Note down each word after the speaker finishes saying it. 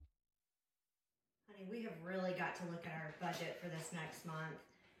mean, we have really got to look at our budget for this next month,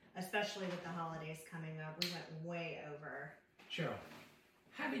 especially with the holidays coming up. We went way over. Cheryl,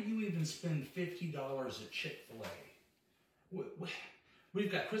 how do you even spend $50 at Chick-fil-A?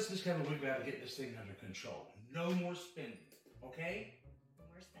 We've got Christmas coming. We've got to get this thing under control. No more spending, okay? No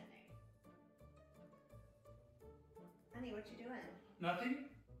more spending. Honey, what you doing? Nothing.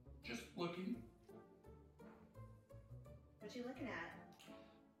 Just looking. What you looking at?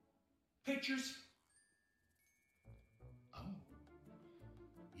 Pictures. Oh.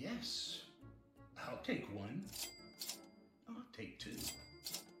 Yes. I'll take one. I'll take two.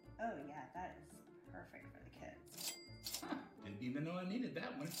 Oh, yeah, that is perfect for the kids. Huh. Didn't even know I needed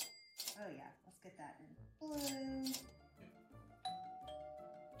that one. Oh, yeah. Let's get that in blue.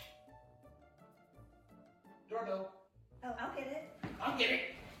 Doorbell. Oh, I'll get it. I'll get it.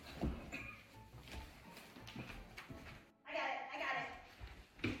 I got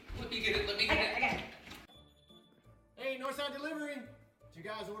it. Let me get it. I got it. Hey, Northside Delivery. Did you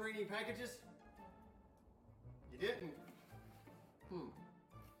guys order any packages? You didn't?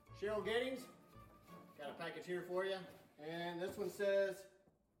 Cheryl Gettings. Got a package here for you. And this one says,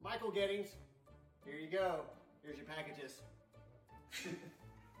 Michael Gettings. Here you go. Here's your packages.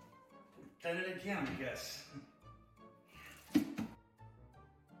 Done it again, I guess.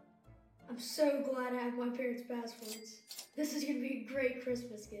 I'm so glad I have my parents' passwords. This is going to be a great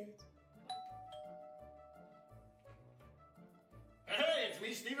Christmas gift. Hey, it's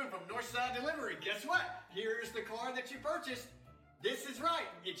me, Steven from Northside Delivery. Guess what? Here's the car that you purchased. This is right.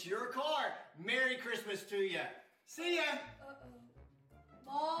 It's your car. Merry Christmas to you. See ya. Uh-oh.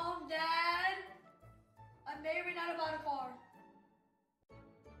 Mom, Dad, I may or may not have bought a car.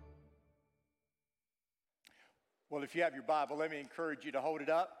 Well, if you have your Bible, let me encourage you to hold it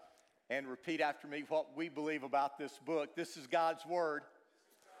up and repeat after me what we believe about this book. This is God's Word.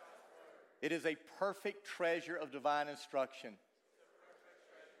 It is a perfect treasure of divine instruction.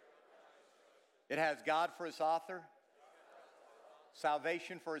 It has God for its author,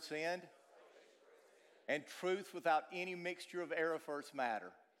 salvation for its end, and truth without any mixture of error for its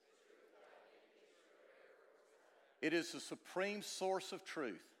matter. It is the supreme source of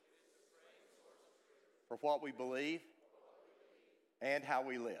truth for what we believe and how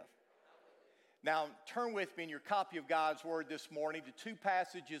we live. Now, turn with me in your copy of God's Word this morning to two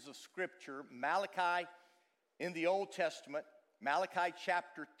passages of Scripture, Malachi in the Old Testament, Malachi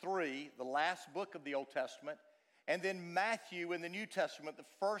chapter 3, the last book of the Old Testament, and then Matthew in the New Testament, the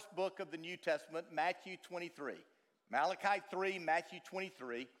first book of the New Testament, Matthew 23. Malachi 3, Matthew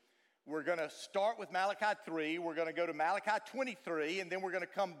 23. We're going to start with Malachi 3, we're going to go to Malachi 23, and then we're going to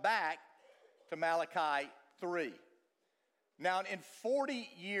come back to Malachi 3. Now, in 40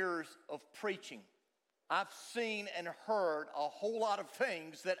 years of preaching, I've seen and heard a whole lot of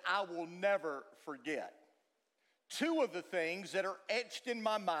things that I will never forget. Two of the things that are etched in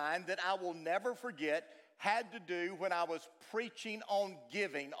my mind that I will never forget had to do when I was preaching on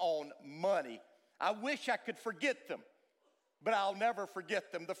giving, on money. I wish I could forget them, but I'll never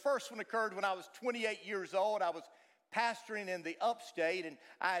forget them. The first one occurred when I was 28 years old. I was pastoring in the upstate, and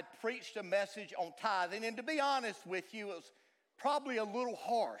I had preached a message on tithing. And to be honest with you, it was probably a little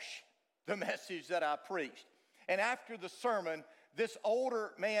harsh, the message that I preached. And after the sermon, this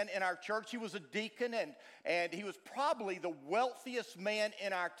older man in our church, he was a deacon, and he was probably the wealthiest man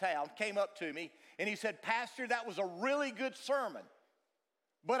in our town, came up to me, and he said, Pastor, that was a really good sermon,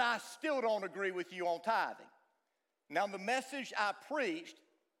 but I still don't agree with you on tithing. Now, the message I preached,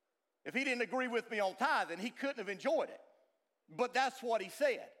 if he didn't agree with me on tithing, he couldn't have enjoyed it. But that's what he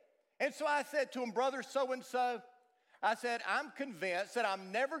said. And so I said to him, Brother so-and-so, I said, I'm convinced that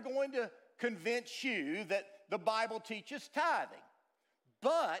I'm never going to convince you that the Bible teaches tithing.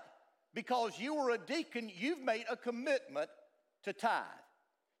 But because you were a deacon, you've made a commitment to tithe.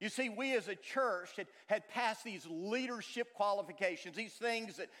 You see, we as a church had passed these leadership qualifications, these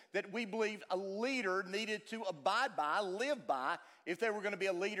things that we believed a leader needed to abide by, live by, if they were going to be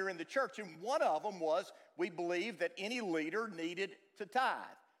a leader in the church. And one of them was we believed that any leader needed to tithe.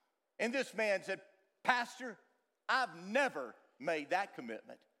 And this man said, Pastor, I've never made that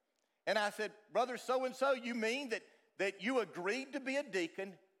commitment. And I said, Brother so-and-so, you mean that you agreed to be a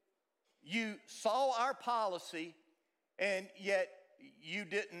deacon, you saw our policy, and yet you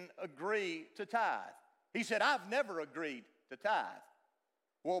didn't agree to tithe? He said, I've never agreed to tithe.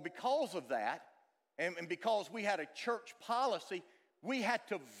 Well, because of that, and because we had a church policy, we had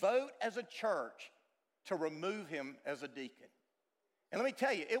to vote as a church to remove him as a deacon. And let me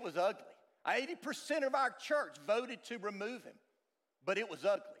tell you, it was ugly. 80% of our church voted to remove him, but it was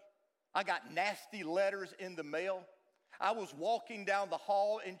ugly. I got nasty letters in the mail. I was walking down the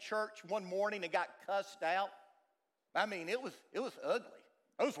hall in church one morning and got cussed out. I mean, it was ugly.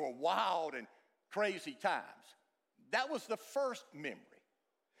 Those were wild and crazy times. That was the first memory.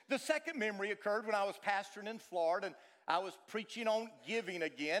 The second memory occurred when I was pastoring in Florida, and I was preaching on giving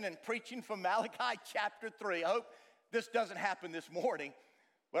again and preaching from Malachi chapter 3. I hope this doesn't happen this morning,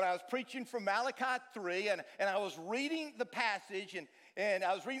 but I was preaching from Malachi 3, and I was reading the passage, and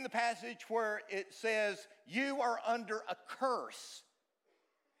I was reading the passage where it says, you are under a curse.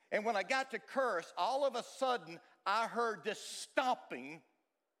 And when I got to curse, all of a sudden, I heard this stomping,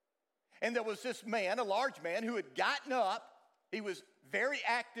 and there was this man, a large man, who had gotten up. He was very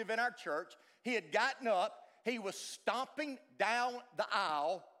active in our church. He had gotten up. He was stomping down the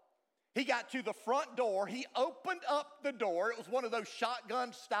aisle. He got to the front door. He opened up the door. It was one of those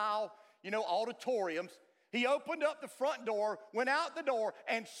shotgun style, auditoriums. He opened up the front door, went out the door,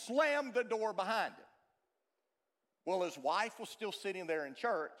 and slammed the door behind him. Well, his wife was still sitting there in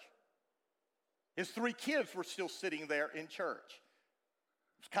church. His 3 kids were still sitting there in church.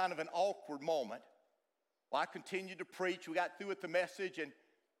 It was kind of an awkward moment. Well, I continued to preach. We got through with the message,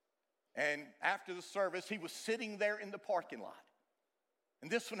 and after the service, he was sitting there in the parking lot. And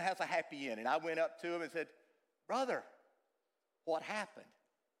this one has a happy ending. I went up to him and said, brother, what happened?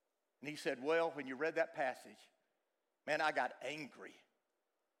 And he said, well, when you read that passage, man, I got angry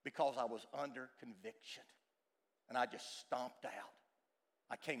because I was under conviction. And I just stomped out.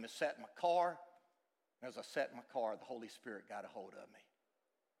 I came and sat in my car. And as I sat in my car, the Holy Spirit got a hold of me.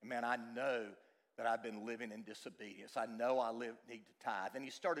 And man, I know that I've been living in disobedience. I know I need to tithe. And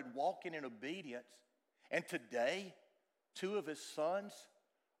he started walking in obedience. And today, 2 of his sons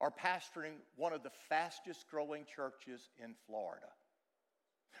are pastoring one of the fastest growing churches in Florida.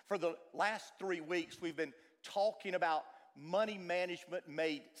 For the last 3 weeks, we've been talking about money management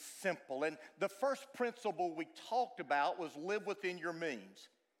made simple. And the first principle we talked about was live within your means.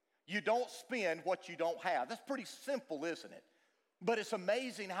 You don't spend what you don't have. That's pretty simple, isn't it? But it's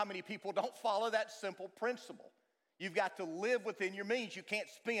amazing how many people don't follow that simple principle. You've got to live within your means. You can't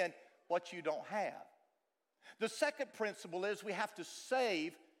spend what you don't have. The second principle is we have to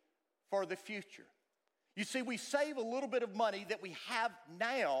save for the future. You see, we save a little bit of money that we have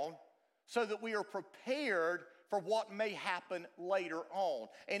now so that we are prepared for what may happen later on.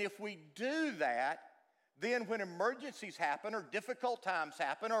 And if we do that, then when emergencies happen or difficult times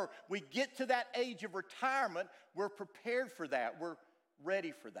happen or we get to that age of retirement, we're prepared for that. We're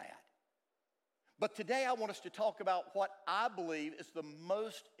ready for that. But today I want us to talk about what I believe is the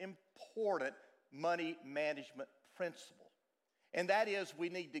most important money management principle. And that is we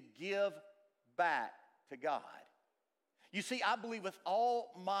need to give back to God. You see, I believe with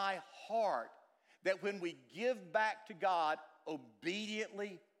all my heart that when we give back to God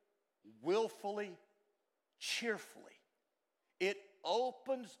obediently, willfully, cheerfully, it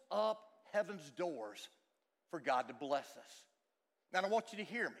opens up heaven's doors for God to bless us. Now, I want you to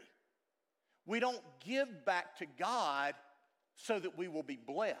hear me. We don't give back to God so that we will be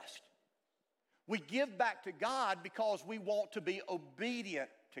blessed. We give back to God because we want to be obedient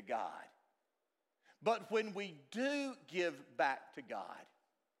to God. But when we do give back to God,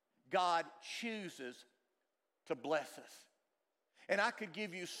 God chooses to bless us. And I could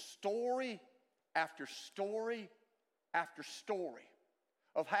give you story after story after story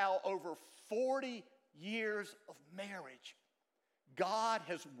of how over 40 years of marriage, God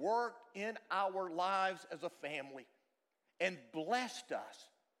has worked in our lives as a family and blessed us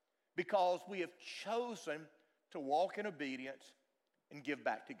because we have chosen to walk in obedience and give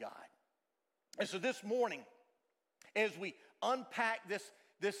back to God. And so this morning, as we unpack this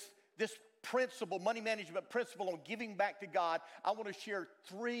principle, money management principle on giving back to God, I want to share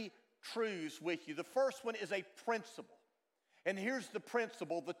 3 truths with you. The first one is a principle. And here's the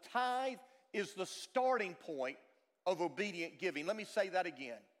principle. The tithe is the starting point of obedient giving. Let me say that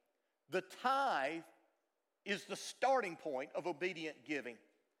again. The tithe is the starting point of obedient giving.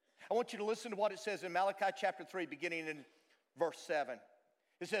 I want you to listen to what it says in Malachi chapter 3, beginning in verse 7.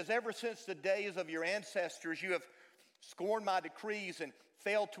 It says, ever since the days of your ancestors, you have scorned my decrees and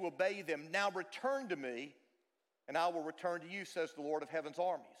failed to obey them. Now return to me, and I will return to you, says the Lord of heaven's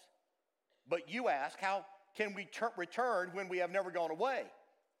armies. But you ask, how can we return when we have never gone away?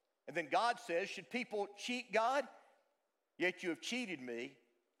 And then God says, should people cheat God? Yet you have cheated me.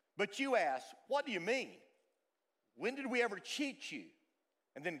 But you ask, what do you mean? When did we ever cheat you?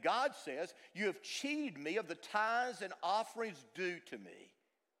 And then God says, you have cheated me of the tithes and offerings due to me.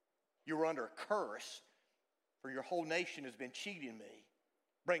 You are under a curse, for your whole nation has been cheating me.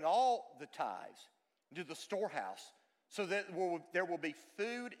 Bring all the tithes into the storehouse, so that there will be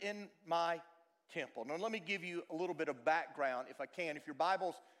food in my temple. Now, let me give you a little bit of background, if I can. If your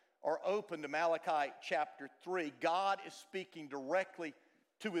Bibles are open to Malachi chapter 3, God is speaking directly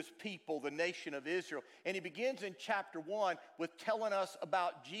to his people, the nation of Israel. And he begins in chapter 1 with telling us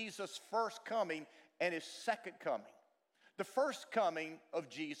about Jesus' first coming and his second coming. The first coming of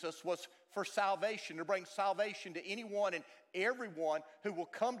Jesus was for salvation, to bring salvation to anyone and everyone who will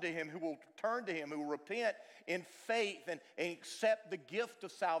come to him, who will turn to him, who will repent in faith and accept the gift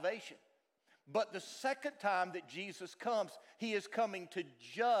of salvation. But the second time that Jesus comes, he is coming to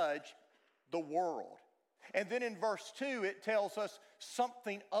judge the world. And then in verse 2, it tells us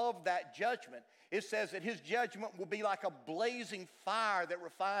something of that judgment. It says that his judgment will be like a blazing fire that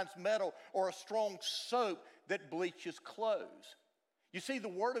refines metal, or a strong soap that bleaches clothes. You see, the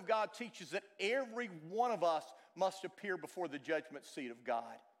Word of God teaches that every one of us must appear before the judgment seat of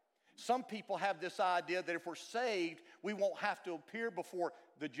God. Some people have this idea that if we're saved, we won't have to appear before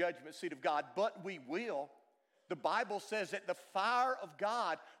the judgment seat of God, but we will. The Bible says that the fire of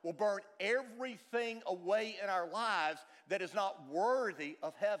God will burn everything away in our lives that is not worthy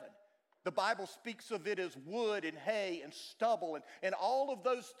of heaven. The Bible speaks of it as wood and hay and stubble, and all of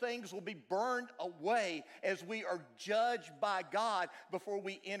those things will be burned away as we are judged by God before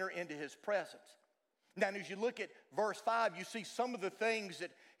we enter into his presence. Now, as you look at verse 5, you see some of the things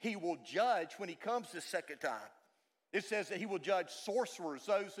that he will judge when he comes the second time. It says that he will judge sorcerers,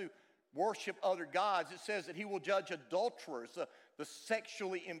 those who worship other gods. It says that he will judge adulterers, the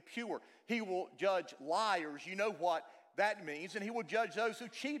sexually impure. He will judge liars. You know what that means. And he will judge those who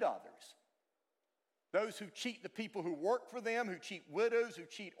cheat others. Those who cheat the people who work for them, who cheat widows, who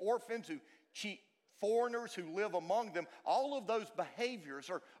cheat orphans, who cheat foreigners who live among them. All of those behaviors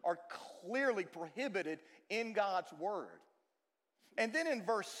are clearly prohibited in God's word. And then in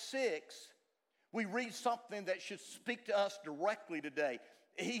verse 6, we read something that should speak to us directly today.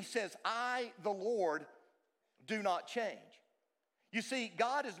 He says, I, the Lord, do not change. You see,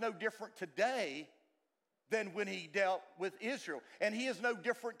 God is no different today than when he dealt with Israel. And he is no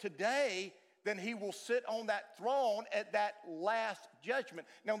different today than he will sit on that throne at that last judgment.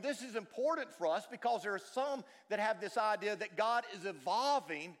 Now, this is important for us because there are some that have this idea that God is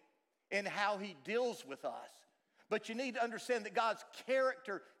evolving in how he deals with us. But you need to understand that God's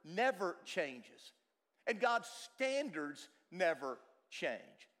character never changes. And God's standards never change.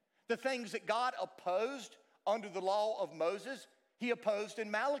 The things that God opposed under the law of Moses, he opposed in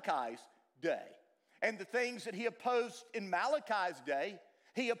Malachi's day. And the things that he opposed in Malachi's day,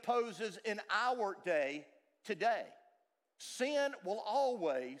 he opposes in our day today. Sin will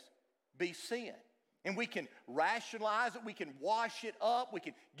always be sin. And we can rationalize it, we can wash it up, we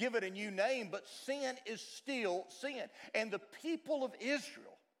can give it a new name, but sin is still sin. And the people of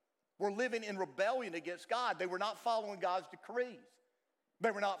Israel were living in rebellion against God. They were not following God's decrees.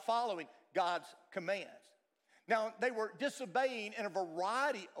 They were not following God's commands. Now, they were disobeying in a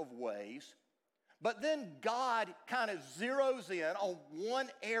variety of ways, but then God kind of zeroes in on one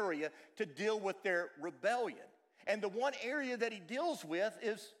area to deal with their rebellion. And the one area that he deals with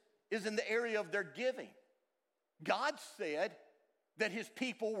is in the area of their giving. God said that his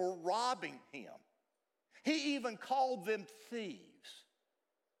people were robbing him. He even called them thieves.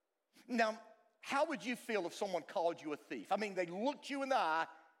 Now, how would you feel if someone called you a thief? I mean, they looked you in the eye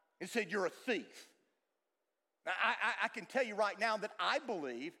and said, you're a thief. Now, I can tell you right now that I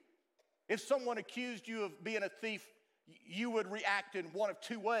believe if someone accused you of being a thief, you would react in one of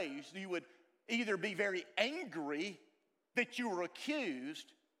two ways. You would either be very angry that you were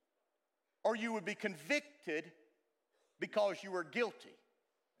accused, or you would be convicted because you were guilty.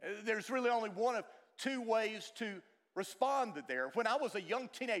 There's really only one of two ways to respond to there. When I was a young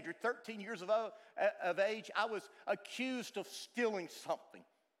teenager, 13 years of age, I was accused of stealing something.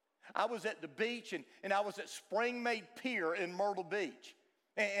 I was at the beach, and I was at Springmaid Pier in Myrtle Beach.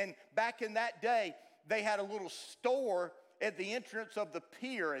 And back in that day, they had a little store at the entrance of the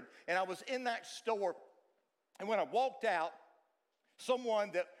pier, and I was in that store. And when I walked out,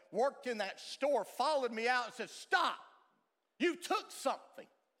 someone that worked in that store followed me out and said, stop, you took something.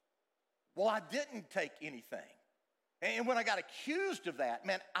 Well, I didn't take anything. And when I got accused of that,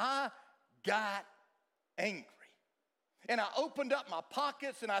 man, I got angry. And I opened up my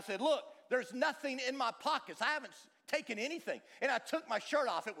pockets and I said, look, there's nothing in my pockets. I haven't taken anything. And I took my shirt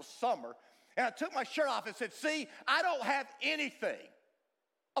off. It was summer. And I took my shirt off and said, see, I don't have anything.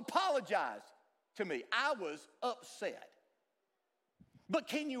 Apologize to me. I was upset. But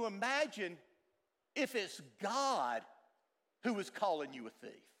can you imagine if it's God who is calling you a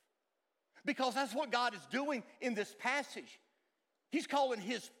thief? Because that's what God is doing in this passage. He's calling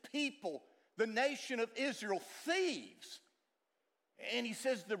his people, the nation of Israel, thieves. And he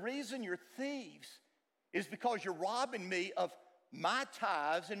says, the reason you're thieves is because you're robbing me of my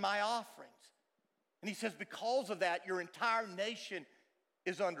tithes and my offerings. And he says, because of that, your entire nation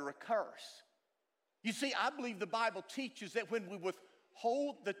is under a curse. You see, I believe the Bible teaches that when we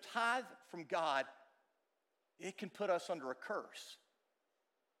withhold the tithe from God, it can put us under a curse.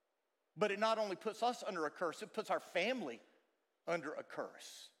 But it not only puts us under a curse, it puts our family under a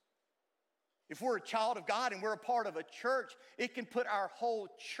curse. If we're a child of God and we're a part of a church, it can put our whole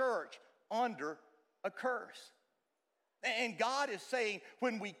church under a curse. And God is saying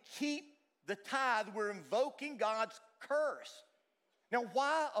when we keep the tithe, we're invoking God's curse. Now,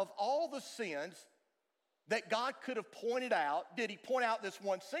 why of all the sins that God could have pointed out, did he point out this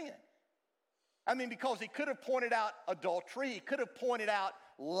one sin? I mean, because he could have pointed out adultery, he could have pointed out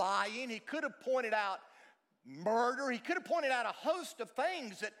lying, he could have pointed out murder, he could have pointed out a host of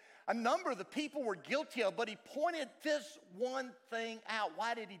things that a number of the people were guilty of, but he pointed this one thing out.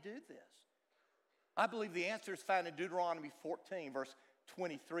 Why did he do this? I believe the answer is found in Deuteronomy 14, verse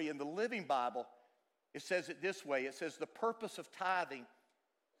 23. In the Living Bible, it says it this way. It says, the purpose of tithing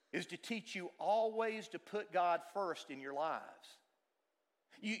is to teach you always to put God first in your lives.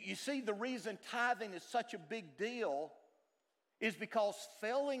 You see, the reason tithing is such a big deal is because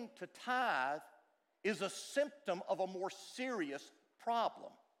failing to tithe is a symptom of a more serious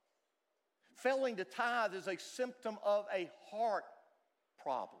problem. Failing to tithe is a symptom of a heart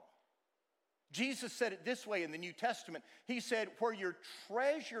problem. Jesus said it this way in the New Testament. He said, where your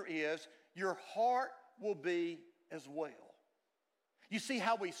treasure is, your heart will be as well. You see,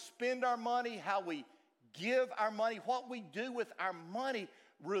 how we spend our money, how we give our money, what we do with our money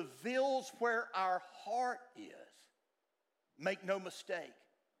reveals where our heart is. Make no mistake.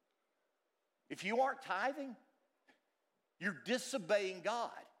 If you aren't tithing, you're disobeying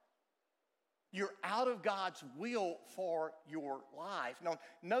God. You're out of God's will for your life. Now,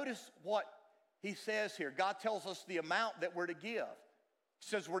 notice what he says here. God tells us the amount that we're to give. He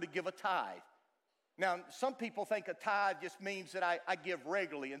says we're to give a tithe. Now, some people think a tithe just means that I give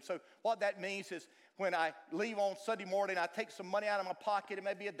regularly. And so what that means is when I leave on Sunday morning, I take some money out of my pocket. It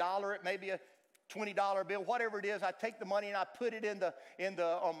may be $1, it may be a $20 bill, whatever it is. I take the money and I put it in the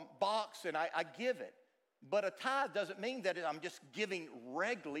box and I give it. But a tithe doesn't mean that I'm just giving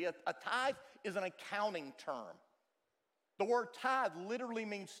regularly. A tithe is an accounting term. The word tithe literally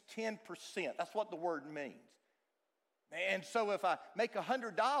means 10%. That's what the word means. And so if I make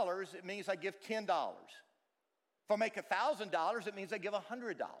 $100, it means I give $10. If I make $1,000, it means I give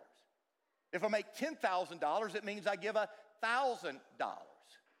 $100. If I make $10,000, it means I give $1,000.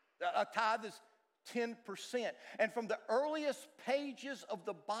 A tithe is 10%. And from the earliest pages of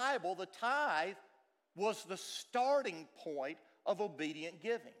the Bible, the tithe was the starting point of obedient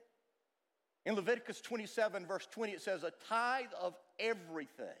giving. In Leviticus 27, verse 20, it says, a tithe of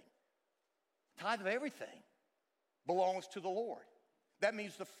everything belongs to the Lord. That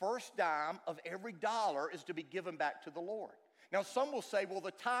means the first dime of every dollar is to be given back to the Lord. Now, some will say, well, the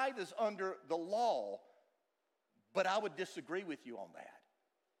tithe is under the law, but I would disagree with you on that.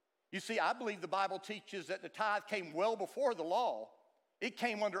 You see, I believe the Bible teaches that the tithe came well before the law. It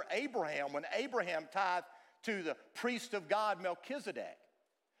came under Abraham when Abraham tithed to the priest of God, Melchizedek.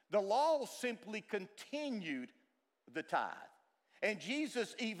 The law simply continued the tithe. And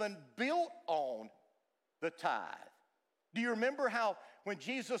Jesus even built on the tithe. Do you remember how when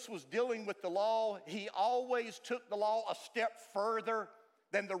Jesus was dealing with the law, he always took the law a step further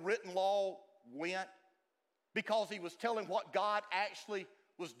than the written law went? Because he was telling what God actually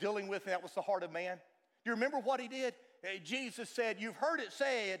was dealing with, and that was the heart of man. Do you remember what he did? Jesus said, you've heard it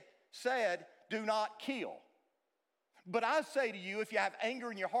said, do not kill. But I say to you, if you have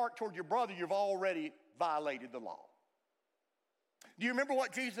anger in your heart toward your brother, you've already violated the law. Do you remember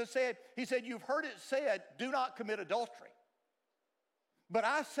what Jesus said? He said, you've heard it said, do not commit adultery. But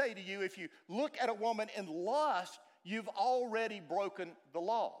I say to you, if you look at a woman in lust, you've already broken the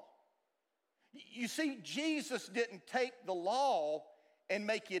law. You see, Jesus didn't take the law and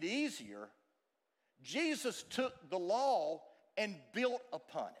make it easier. Jesus took the law and built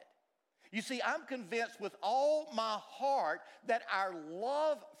upon it. You see, I'm convinced with all my heart that our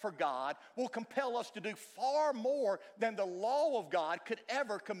love for God will compel us to do far more than the law of God could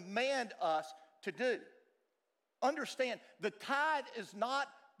ever command us to do. Understand, the tithe is not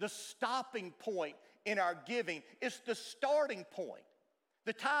the stopping point in our giving. It's the starting point.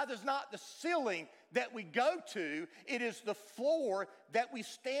 The tithe is not the ceiling that we go to. It is the floor that we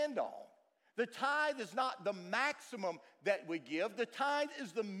stand on. The tithe is not the maximum that we give. The tithe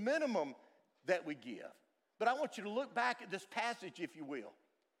is the minimum that we give. But I want you to look back at this passage, if you will.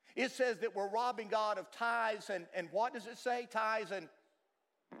 It says that we're robbing God of tithes and what does it say? Tithes and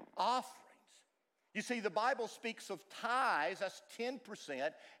offerings. You see, the Bible speaks of tithes, that's 10%,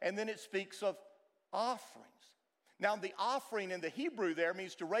 and then it speaks of offerings. Now, the offering in the Hebrew there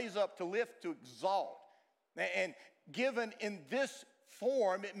means to raise up, to lift, to exalt. And given in this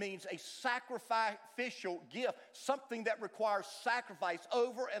form, it means a sacrificial gift, something that requires sacrifice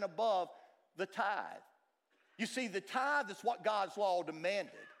over and above the tithe. You see, the tithe is what God's law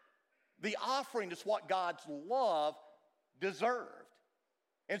demanded. The offering is what God's love deserved.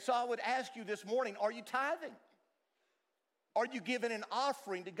 And so I would ask you this morning, are you tithing? Are you giving an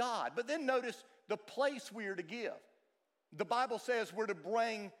offering to God? But then notice the place we are to give. The Bible says we're to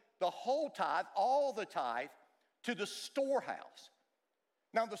bring the whole tithe, all the tithe, to the storehouse.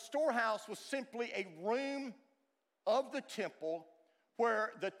 Now, the storehouse was simply a room of the temple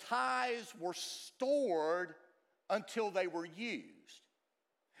where the tithes were stored until they were used.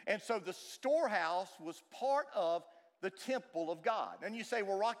 And so the storehouse was part of the temple of God. And you say,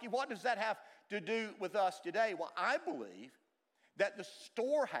 well, Rocky, what does that have to do with us today? Well, I believe that the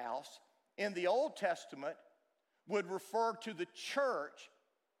storehouse in the Old Testament would refer to the church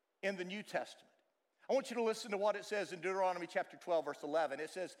in the New Testament. I want you to listen to what it says in Deuteronomy chapter 12, verse 11.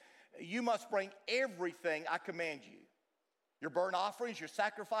 It says, you must bring everything I command you. Your burnt offerings, your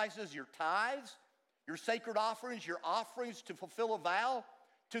sacrifices, your tithes, your sacred offerings, your offerings to fulfill a vow,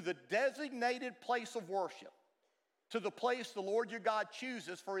 to the designated place of worship, to the place the Lord your God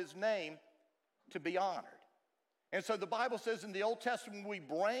chooses for his name to be honored. And so the Bible says in the Old Testament, we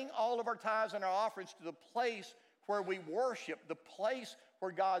bring all of our tithes and our offerings to the place where we worship, the place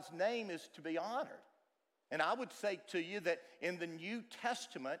where God's name is to be honored. And I would say to you that in the New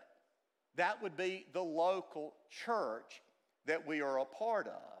Testament, that would be the local church that we are a part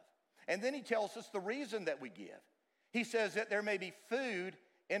of. And then he tells us the reason that we give. He says that there may be food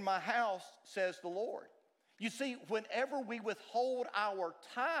in my house, says the Lord. You see, whenever we withhold our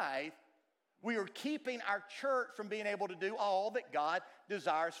tithe, we are keeping our church from being able to do all that God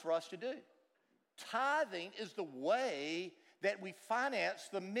desires for us to do. Tithing is the way that we finance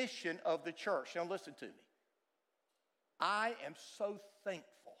the mission of the church. Now listen to me. I am so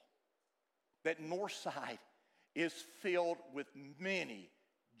thankful that Northside is filled with many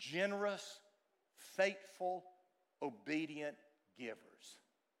generous, faithful, obedient givers.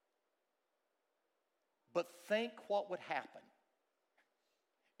 But think what would happen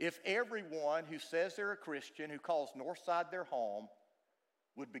if everyone who says they're a Christian, who calls Northside their home,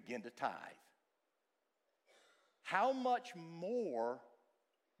 would begin to tithe. How much more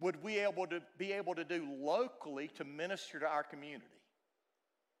would we be able to do locally to minister to our community?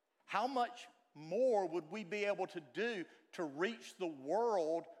 How much more would we be able to do to reach the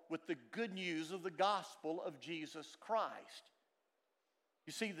world with the good news of the gospel of Jesus Christ?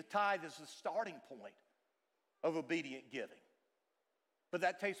 You see, the tithe is the starting point of obedient giving. But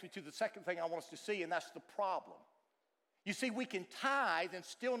that takes me to the second thing I want us to see, and that's the problem. You see, we can tithe and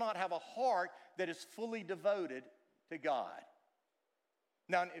still not have a heart that is fully devoted to God.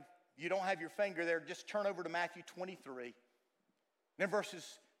 Now, if you don't have your finger there, just turn over to Matthew 23. And in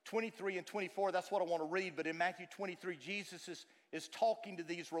verses 23 and 24, that's what I want to read. But in Matthew 23, Jesus is talking to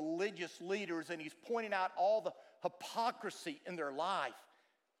these religious leaders, and he's pointing out all the hypocrisy in their life.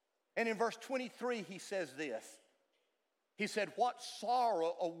 And in verse 23, he says this. He said, what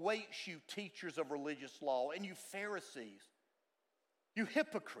sorrow awaits you, teachers of religious law, and you Pharisees, you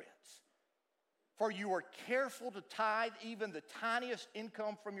hypocrites! For you are careful to tithe even the tiniest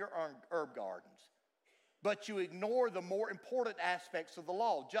income from your herb gardens, but you ignore the more important aspects of the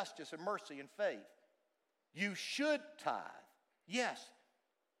law, justice and mercy and faith. You should tithe, yes,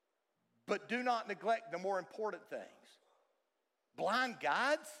 but do not neglect the more important things. Blind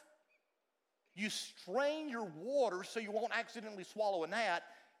guides, you strain your water so you won't accidentally swallow a gnat,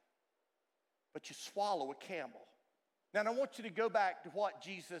 but you swallow a camel. Now, I want you to go back to what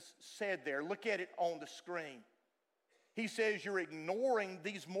Jesus said there. Look at it on the screen. He says you're ignoring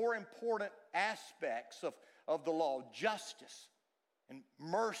these more important aspects of the law: justice and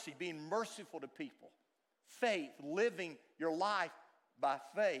mercy, being merciful to people, faith, living your life by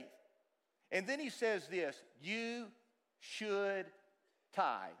faith. And then he says this, you should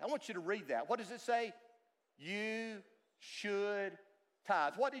tithe. I want you to read that. What does it say? You should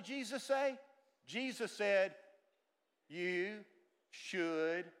tithe. What did Jesus say? Jesus said, you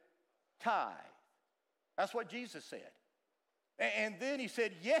should tithe. That's what Jesus said. And then he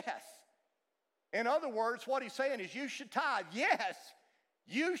said, yes. In other words, what he's saying is you should tithe. Yes,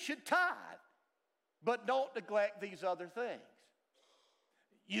 you should tithe. But don't neglect these other things.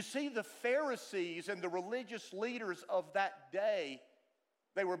 You see, the Pharisees and the religious leaders of that day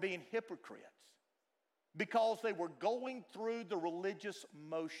They were being hypocrites because they were going through the religious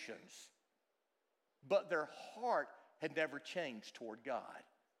motions, but their heart had never changed toward God.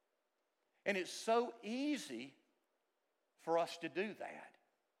 And it's so easy for us to do that.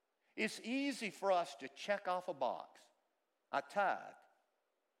 It's easy for us to check off a box. I tithed,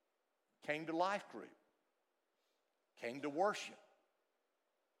 came to life group, came to worship.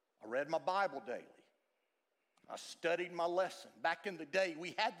 I read my Bible daily. I studied my lesson. Back in the day,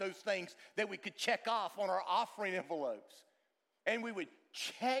 we had those things that we could check off on our offering envelopes. And we would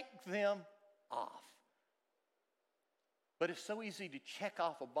check them off. But it's so easy to check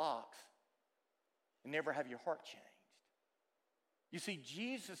off a box and never have your heart changed. You see,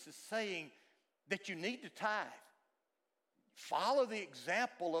 Jesus is saying that you need to tithe. Follow the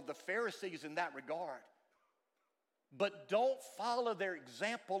example of the Pharisees in that regard. But don't follow their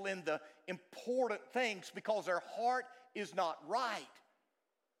example in the important things because their heart is not right.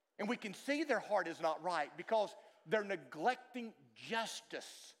 And we can see their heart is not right because they're neglecting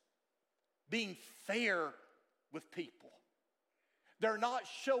justice, being fair with people. They're not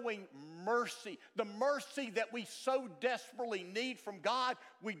showing mercy. The mercy that we so desperately need from God,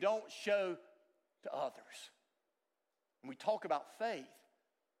 we don't show to others. And we talk about faith,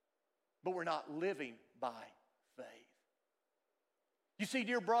 but we're not living by faith. You see,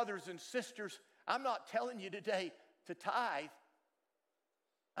 dear brothers and sisters, I'm not telling you today to tithe.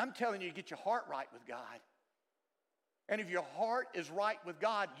 I'm telling you to get your heart right with God. And if your heart is right with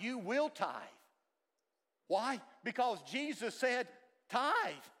God, you will tithe. Why? Because Jesus said, tithe.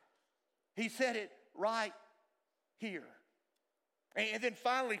 He said it right here. And then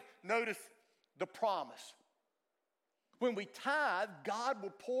finally, notice the promise. When we tithe, God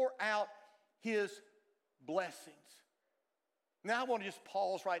will pour out His blessings. Now I want to just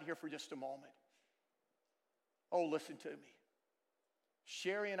pause right here for just a moment. Oh, listen to me.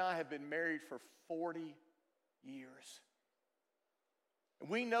 Sherry and I have been married for 40 years. And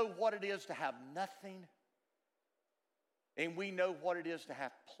we know what it is to have nothing, and we know what it is to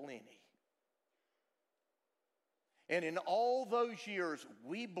have plenty. And in all those years,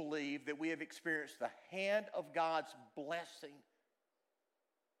 we believe that we have experienced the hand of God's blessing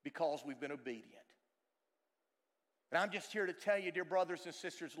because we've been obedient. And I'm just here to tell you, dear brothers and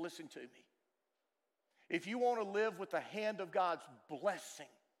sisters, listen to me. If you want to live with the hand of God's blessing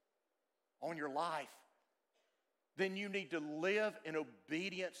on your life, then you need to live in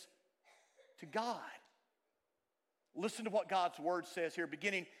obedience to God. Listen to what God's word says here,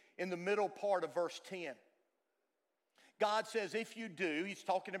 beginning in the middle part of verse 10. God says, if you do, He's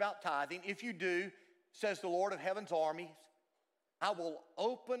talking about tithing, if you do, says the Lord of heaven's armies, I will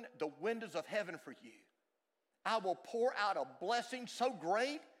open the windows of heaven for you. I will pour out a blessing so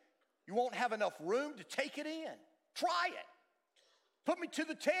great, you won't have enough room to take it in. Try it. Put me to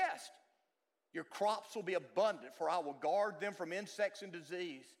the test. Your crops will be abundant, for I will guard them from insects and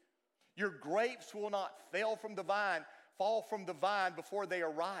disease. Your grapes will not fall from the vine before they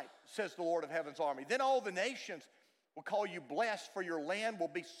are ripe, says the Lord of heaven's army. Then all the nations will call you blessed, for your land will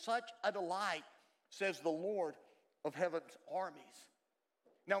be such a delight, says the Lord of heaven's armies.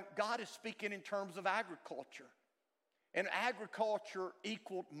 Now, God is speaking in terms of agriculture. And agriculture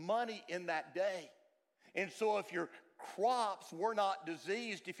equaled money in that day. And so if your crops were not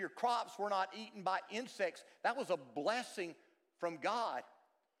diseased, if your crops were not eaten by insects, that was a blessing from God.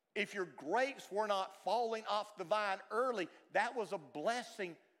 If your grapes were not falling off the vine early, that was a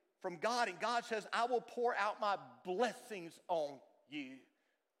blessing from God. And God says, I will pour out my blessings on you.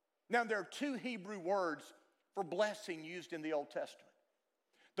 Now, there are two Hebrew words for blessing used in the Old Testament.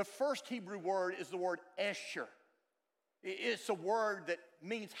 The first Hebrew word is the word esher. It's a word that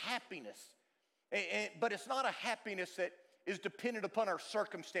means happiness. But it's not a happiness that is dependent upon our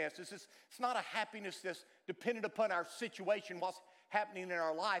circumstances. It's not a happiness that's dependent upon our situation, what's happening in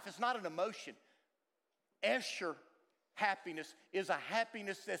our life. It's not an emotion. Esher happiness is a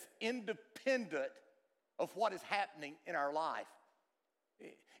happiness that's independent of what is happening in our life.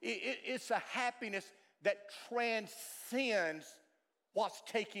 It's a happiness that transcends what's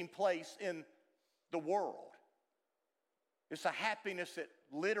taking place in the world. It's a happiness that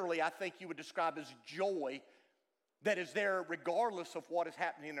literally I think you would describe as joy that is there regardless of what is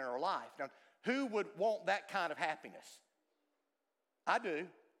happening in our life. Now, who would want that kind of happiness? I do.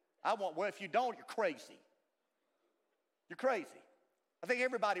 Well, if you don't, you're crazy. You're crazy. I think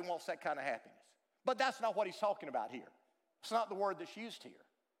everybody wants that kind of happiness. But that's not what he's talking about here. It's not the word that's used here.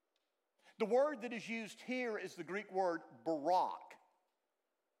 The word that is used here is the Greek word barak.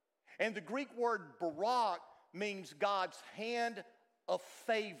 And the Greek word barak means God's hand of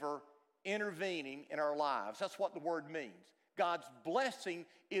favor intervening in our lives. That's what the word means. God's blessing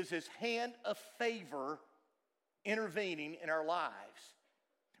is his hand of favor intervening in our lives.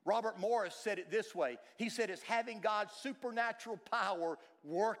 Robert Morris said it this way. He said it's having God's supernatural power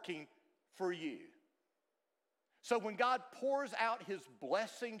working for you. So when God pours out his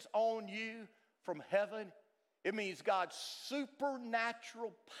blessings on you from heaven, it means God's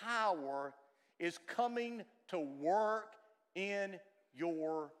supernatural power is coming to work in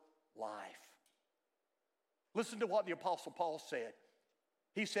your life. Listen to what the Apostle Paul said.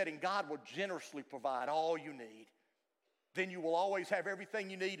 He said, and God will generously provide all you need. Then you will always have everything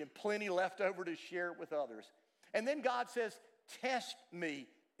you need and plenty left over to share it with others. And then God says, test me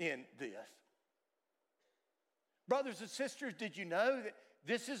in this. Brothers and sisters, did you know that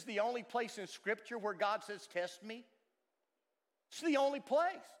this is the only place in Scripture where God says, test me? It's the only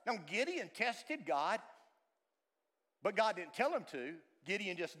place. Now, Gideon tested God, but God didn't tell him to.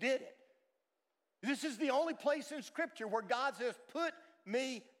 Gideon just did it. This is the only place in Scripture where God says, put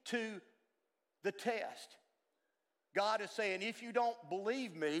me to the test. God is saying, if you don't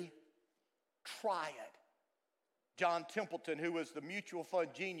believe me, try it. John Templeton, who was the mutual fund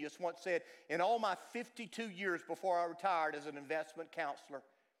genius, once said, in all my 52 years before I retired as an investment counselor,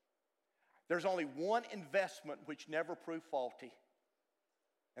 there's only one investment which never proved faulty,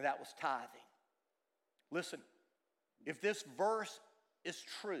 and that was tithing. Listen, if this verse is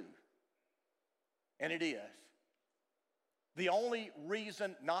true, and it is, the only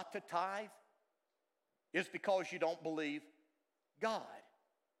reason not to tithe is because you don't believe God.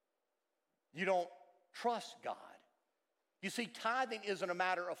 You don't trust God. You see, tithing isn't a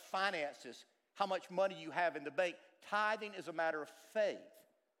matter of finances, how much money you have in the bank. Tithing is a matter of faith.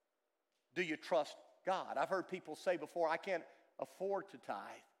 Do you trust God? I've heard people say before, I can't afford to tithe.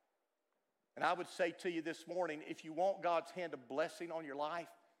 And I would say to you this morning, if you want God's hand of blessing on your life,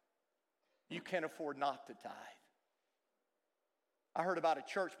 you can't afford not to tithe. I heard about a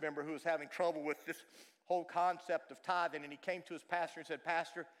church member who was having trouble with this whole concept of tithing, and he came to his pastor and said,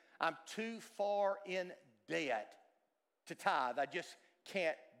 Pastor, I'm too far in debt to tithe. I just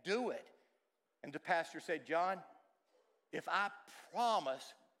can't do it. And the pastor said, John, if I promise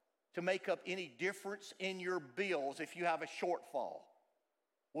to make up any difference in your bills if you have a shortfall,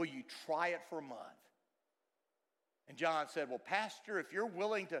 will you try it for a month? And John said, well, Pastor, if you're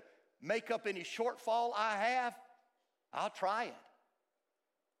willing to make up any shortfall I have, I'll try it.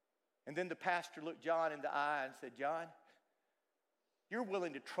 And then the pastor looked John in the eye and said, John, you're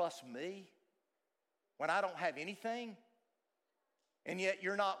willing to trust me when I don't have anything? And yet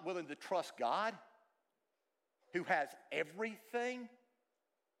you're not willing to trust God, who has everything?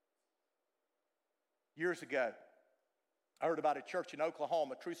 Years ago, I heard about a church in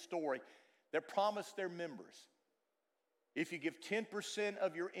Oklahoma, a true story, that promised their members, if you give 10%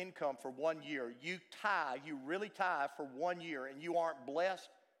 of your income for 1 year, you really tithe for 1 year, and you aren't blessed,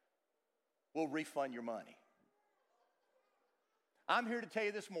 we'll refund your money. I'm here to tell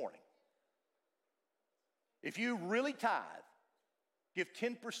you this morning, if you really tithe, give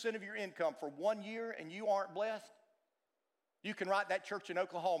 10% of your income for 1 year and you aren't blessed, you can write that church in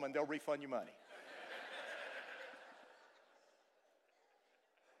Oklahoma and they'll refund your money.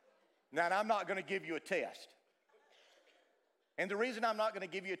 Now, I'm not going to give you a test. And the reason I'm not going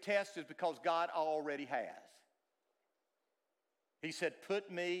to give you a test is because God already has. He said,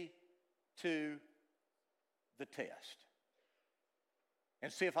 put me to the test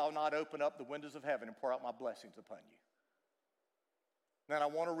and see if I'll not open up the windows of heaven and pour out my blessings upon you. Now, I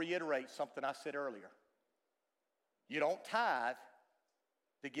want to reiterate something I said earlier. You don't tithe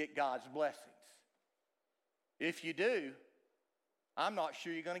to get God's blessings. If you do, I'm not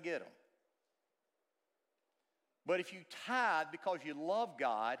sure you're going to get them. But if you tithe because you love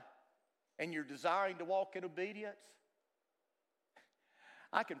God and you're desiring to walk in obedience,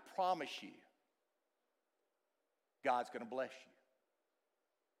 I can promise you God's going to bless you.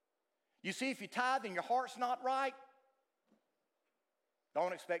 You see, if you tithe and your heart's not right,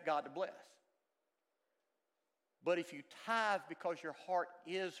 don't expect God to bless. But if you tithe because your heart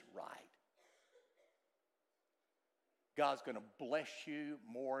is right, God's going to bless you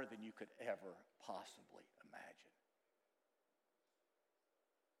more than you could ever possibly imagine.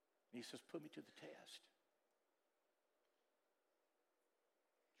 And he says, put me to the test.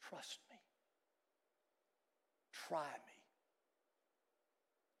 Trust me. Try me.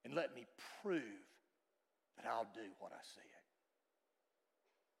 And let me prove that I'll do what I said.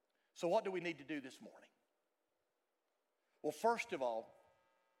 So what do we need to do this morning? Well, first of all,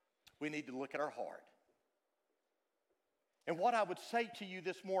 we need to look at our heart. And what I would say to you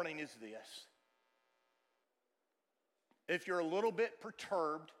this morning is this. If you're a little bit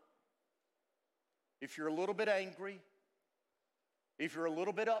perturbed, if you're a little bit angry, If you're a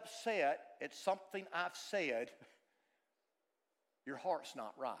little bit upset at something I've said, your heart's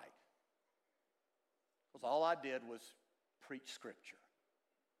not right. Because all I did was preach Scripture.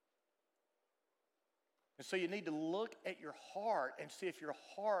 And so you need to look at your heart and see if your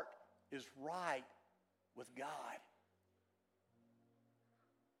heart is right with God.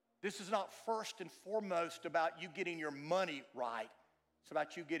 This is not first and foremost about you getting your money right. It's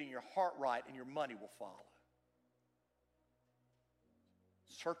about you getting your heart right, and your money will follow.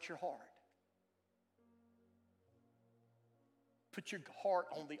 Search your heart. Put your heart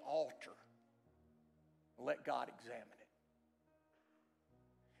on the altar and let God examine it.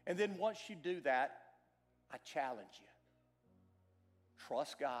 And then once you do that, I challenge you.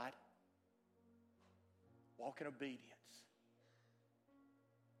 Trust God. Walk in obedience.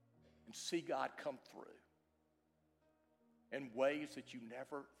 And see God come through in ways that you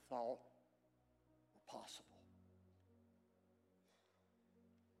never thought were possible.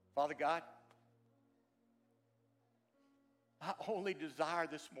 Father God, my only desire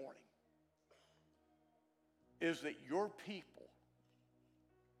this morning is that your people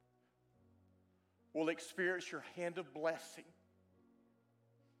will experience your hand of blessing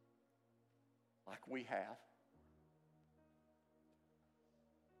like we have.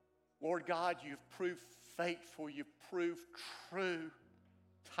 Lord God, you've proved faithful. You've proved true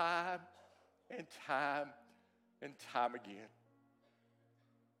time and time and time again.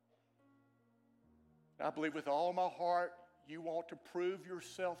 And I believe with all my heart you want to prove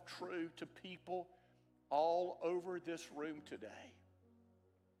yourself true to people all over this room today.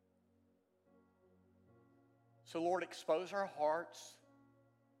 So Lord, expose our hearts.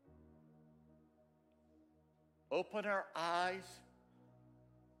 Open our eyes.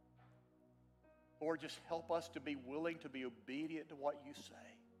 Lord, just help us to be willing to be obedient to what you say.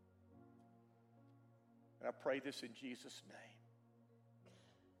 And I pray this in Jesus' name.